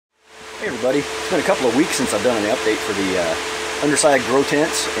Hey everybody, it's been a couple of weeks since I've done an update for the underside grow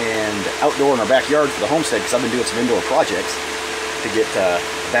tents and outdoor in our backyard for the homestead, because I've been doing some indoor projects to get a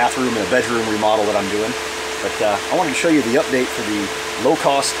bathroom and a bedroom remodel that I'm doing. But I wanted to show you the update for the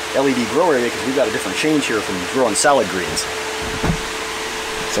low-cost LED grow area, because we've got a different change here from growing salad greens.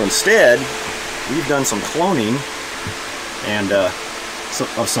 So instead, we've done some cloning and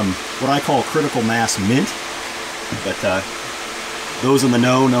of some what I call critical mass mint, but those in the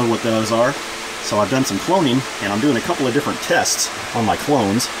know what those are. So I've done some cloning, and I'm doing a couple of different tests on my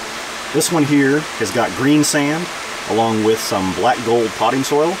clones. This one here has got green sand along with some black gold potting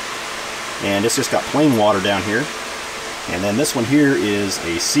soil, and it's just got plain water down here. And then this one here is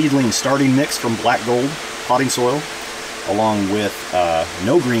a seedling starting mix from black gold potting soil along with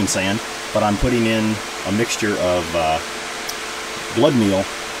no green sand, but I'm putting in a mixture of blood meal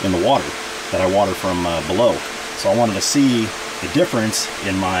in the water that I water from below. So I wanted to see the difference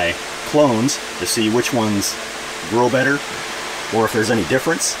in my clones to see which ones grow better, or if there's any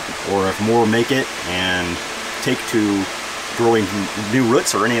difference, or if more make it and take to growing new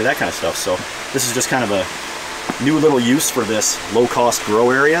roots or any of that kind of stuff. So this is just kind of a new little use for this low-cost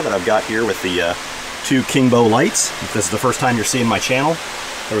grow area that I've got here with the two Kingbo lights. If this is the first time you're seeing my channel,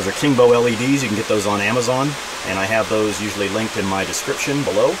 there's a Kingbo LEDs. You can get those on Amazon, and I have those usually linked in my description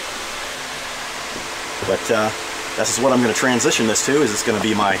below. But this is what I'm going to transition this to. Is it's going to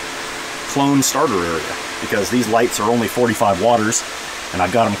be my clone starter area, because these lights are only 45 waters, and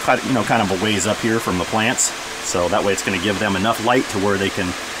I've got them kind of a ways up here from the plants, so that way it's going to give them enough light to where they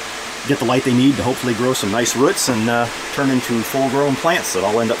can get the light they need to hopefully grow some nice roots and turn into full-grown plants that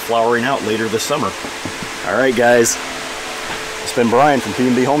I'll end up flowering out later this summer. All right, guys. It's been Brian from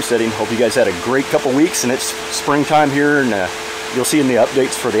PNB Homesteading. Hope you guys had a great couple weeks, and it's springtime here, and you'll see in the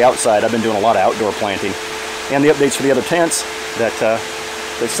updates for the outside, I've been doing a lot of outdoor planting, and the updates for the other tents that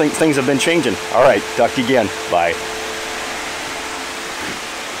things have been changing. All right, talk to you again. Bye.